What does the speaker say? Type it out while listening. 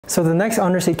So the next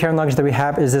underseat carry luggage that we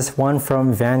have is this one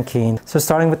from VANKEAN. So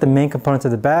starting with the main components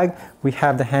of the bag, we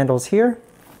have the handles here,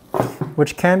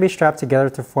 which can be strapped together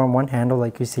to form one handle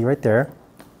like you see right there.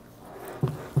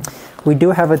 We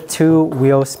do have a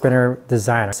 2-wheel spinner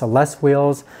design, so less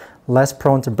wheels, less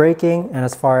prone to braking, and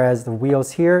as far as the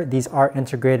wheels here, these are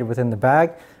integrated within the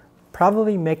bag,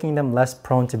 probably making them less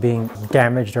prone to being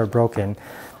damaged or broken.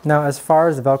 Now as far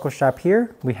as the Velcro strap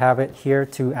here, we have it here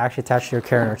to actually attach to your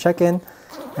carry-on or check-in,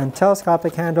 and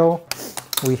telescopic handle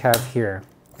we have here.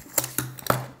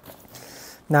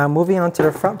 Now moving on to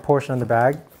the front portion of the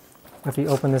bag, if you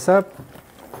open this up,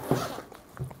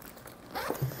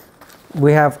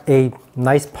 we have a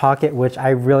nice pocket, which I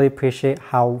really appreciate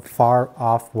how far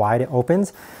off wide it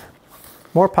opens.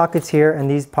 More pockets here, and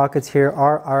these pockets here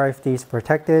are RFID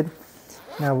protected.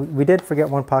 Now we did forget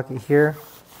one pocket here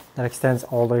that extends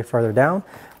all the way further down,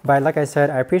 but like I said,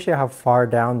 I appreciate how far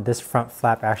down this front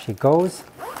flap actually goes.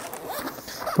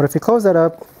 But if you close that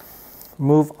up,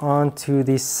 move on to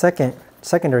the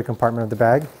secondary compartment of the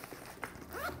bag,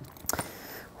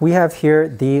 we have here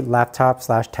the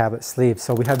laptop/tablet sleeve.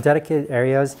 So we have dedicated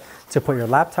areas to put your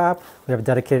laptop, we have a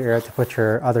dedicated area to put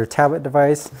your other tablet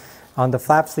device. On the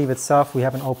flap sleeve itself, we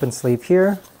have an open sleeve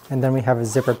here, and then we have a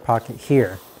zippered pocket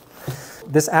here.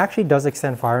 This actually does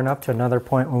extend far enough to another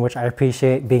point in which I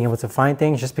appreciate being able to find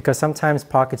things, just because sometimes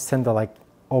pockets tend to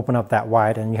open up that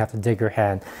wide and you have to dig your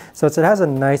hand. So it has a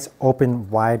nice open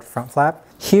wide front flap.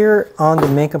 Here on the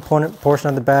main component portion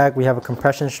of the bag, we have a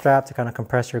compression strap to kind of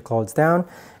compress your clothes down.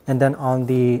 And then on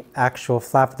the actual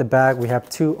flap of the bag, we have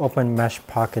 2 open mesh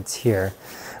pockets here.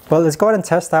 But let's go ahead and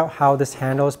test out how this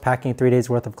handles packing 3 days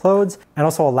worth of clothes and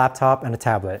also a laptop and a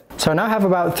tablet. So I now have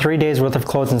about 3 days worth of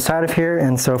clothes inside of here.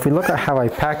 And so if we look at how I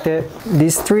packed it,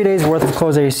 these 3 days worth of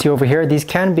clothes that you see over here, these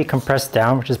can be compressed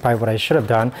down, which is probably what I should have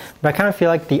done. But I kind of feel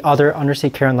like the other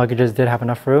underseat carry-on luggages did have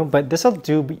enough room, but this will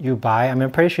do you by. I mean,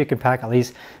 I'm pretty sure you can pack at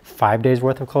least 5 days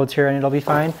worth of clothes here and it'll be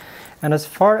fine. And as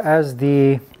far as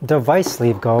the device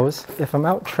sleeve goes, if I'm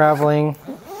out traveling,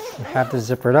 I have this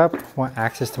zippered up, want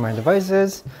access to my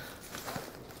devices.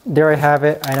 There I have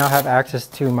it. I now have access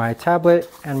to my tablet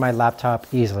and my laptop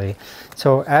easily.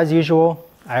 So as usual,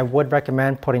 I would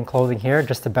recommend putting clothing here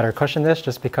just to better cushion this,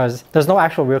 just because there's no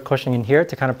actual real cushioning in here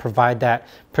to kind of provide that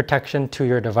protection to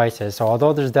your devices. So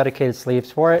although there's dedicated sleeves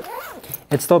for it,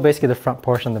 it's still basically the front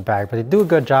portion of the bag, but they do a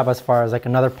good job as far as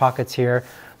another pockets here.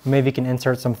 Maybe you can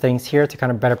insert some things here to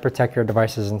kind of better protect your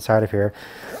devices inside of here.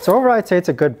 So overall, I'd say it's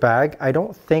a good bag. I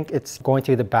don't think it's going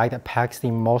to be the bag that packs the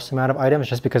most amount of items,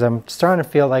 just because I'm starting to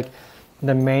feel like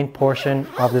the main portion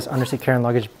of this underseat carry-on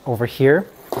luggage over here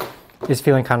is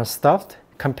feeling kind of stuffed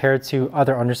compared to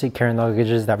other underseat carry-on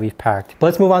luggages that we've packed. But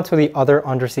let's move on to the other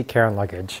underseat carry-on luggage.